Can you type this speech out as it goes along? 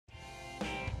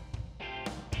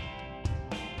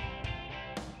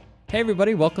Hey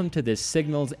everybody, welcome to this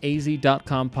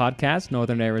SignalsAZ.com podcast.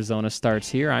 Northern Arizona starts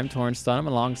here. I'm Torrance Dunham.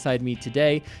 Alongside me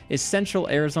today is Central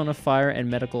Arizona Fire and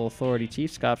Medical Authority Chief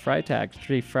Scott Freitag.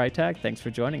 Chief Freitag, thanks for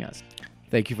joining us.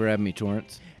 Thank you for having me,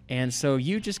 Torrance. And so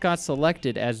you just got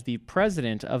selected as the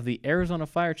president of the Arizona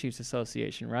Fire Chiefs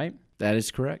Association, right? That is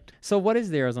correct. So what is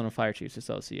the Arizona Fire Chiefs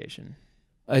Association?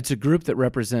 It's a group that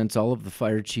represents all of the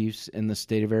fire chiefs in the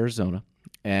state of Arizona,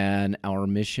 and our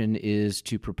mission is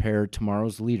to prepare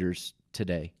tomorrow's leaders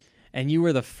today. And you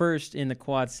were the first in the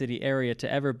Quad City area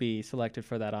to ever be selected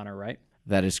for that honor, right?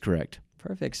 That is correct.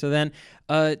 Perfect. So then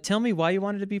tell me why you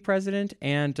wanted to be president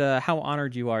and how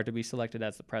honored you are to be selected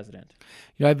as the president.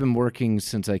 You know, I've been working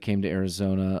since I came to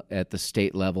Arizona at the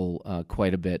state level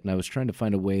quite a bit, and I was trying to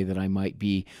find a way that I might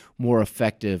be more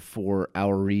effective for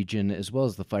our region as well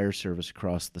as the fire service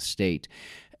across the state.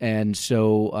 And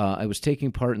so I was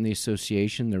taking part in the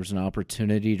association. There was an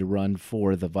opportunity to run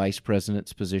for the vice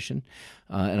president's position,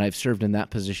 and I've served in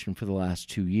that position for the last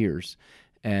 2 years.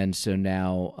 And so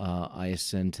now I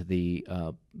ascend to the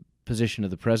position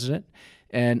of the president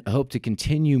and hope to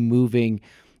continue moving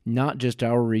not just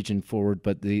our region forward,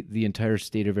 but the entire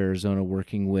state of Arizona,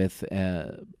 working with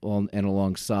and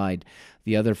alongside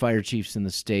the other fire chiefs in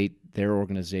the state, their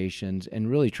organizations, and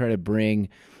really try to bring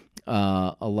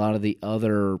a lot of the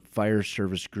other fire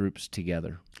service groups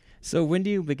together. So when do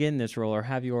you begin this role, or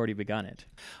have you already begun it?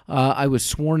 I was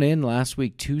sworn in last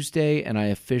week, Tuesday, and I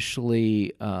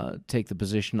officially take the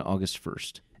position August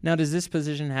 1st. Now, does this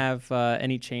position have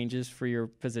any changes for your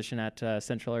position at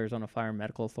Central Arizona Fire and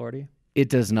Medical Authority? It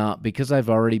does not. Because I've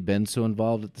already been so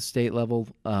involved at the state level,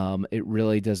 it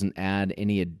really doesn't add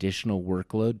any additional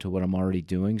workload to what I'm already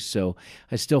doing. So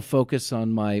I still focus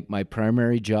on my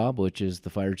primary job, which is the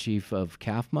fire chief of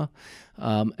CAFMA,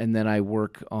 and then I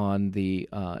work on the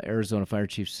Arizona Fire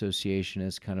Chiefs Association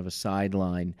as kind of a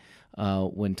sideline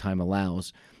when time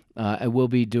allows. I will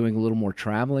be doing a little more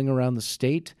traveling around the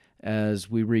state as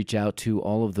we reach out to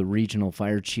all of the regional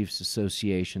fire chiefs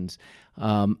associations,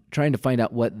 trying to find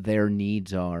out what their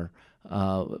needs are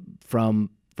from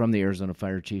the Arizona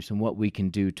fire chiefs and what we can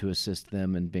do to assist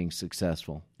them in being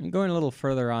successful. And going a little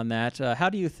further on that, how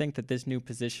do you think that this new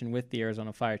position with the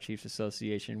Arizona Fire Chiefs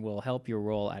Association will help your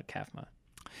role at CAFMA?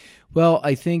 Well,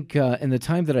 I think in the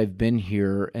time that I've been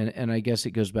here, and I guess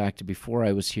it goes back to before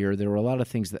I was here, there were a lot of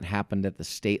things that happened at the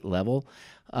state level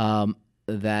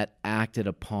that acted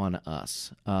upon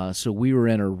us. So we were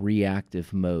in a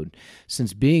reactive mode.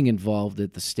 Since being involved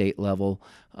at the state level,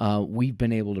 we've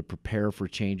been able to prepare for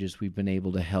changes. We've been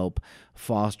able to help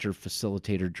foster,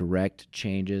 facilitate, or direct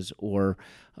changes, or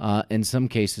in some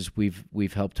cases,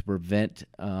 we've helped to prevent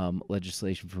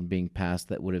legislation from being passed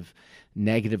that would have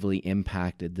negatively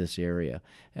impacted this area.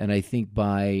 And I think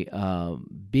by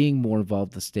being more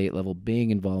involved at the state level,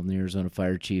 being involved in the Arizona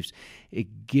Fire Chiefs,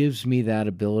 it gives me that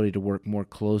ability to work more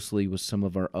closely with some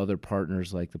of our other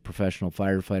partners like the Professional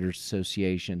Firefighters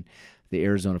Association, the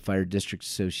Arizona Fire District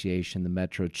Association, the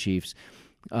Metro Chiefs,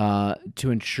 to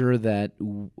ensure that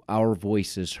our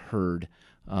voice is heard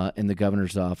in the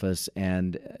governor's office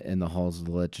and in the halls of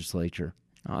the legislature.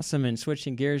 Awesome. And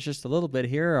switching gears just a little bit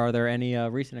here, are there any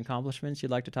recent accomplishments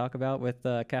you'd like to talk about with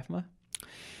CAFMA?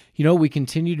 You know, we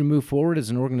continue to move forward as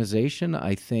an organization.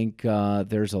 I think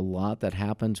there's a lot that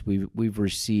happens. We've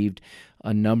received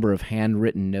a number of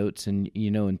handwritten notes, and you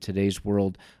know, in today's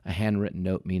world, a handwritten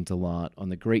note means a lot on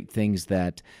the great things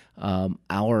that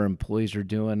our employees are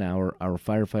doing, our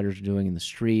firefighters are doing in the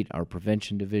street, our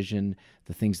prevention division,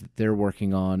 the things that they're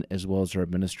working on, as well as our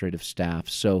administrative staff.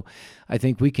 So I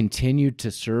think we continue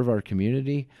to serve our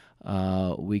community.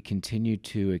 We continue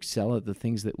to excel at the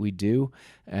things that we do,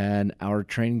 and our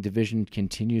training division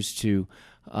continues to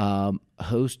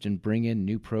host and bring in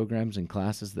new programs and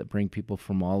classes that bring people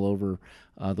from all over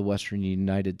the western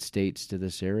United States to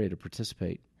this area to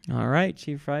participate. All right,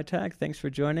 Chief Freitag, thanks for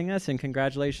joining us, and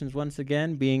congratulations once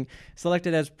again being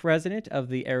selected as president of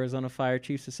the Arizona Fire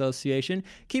Chiefs Association.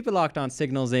 Keep it locked on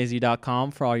SignalsAZ.com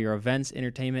for all your events,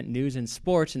 entertainment, news, and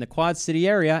sports in the Quad City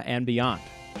area and beyond.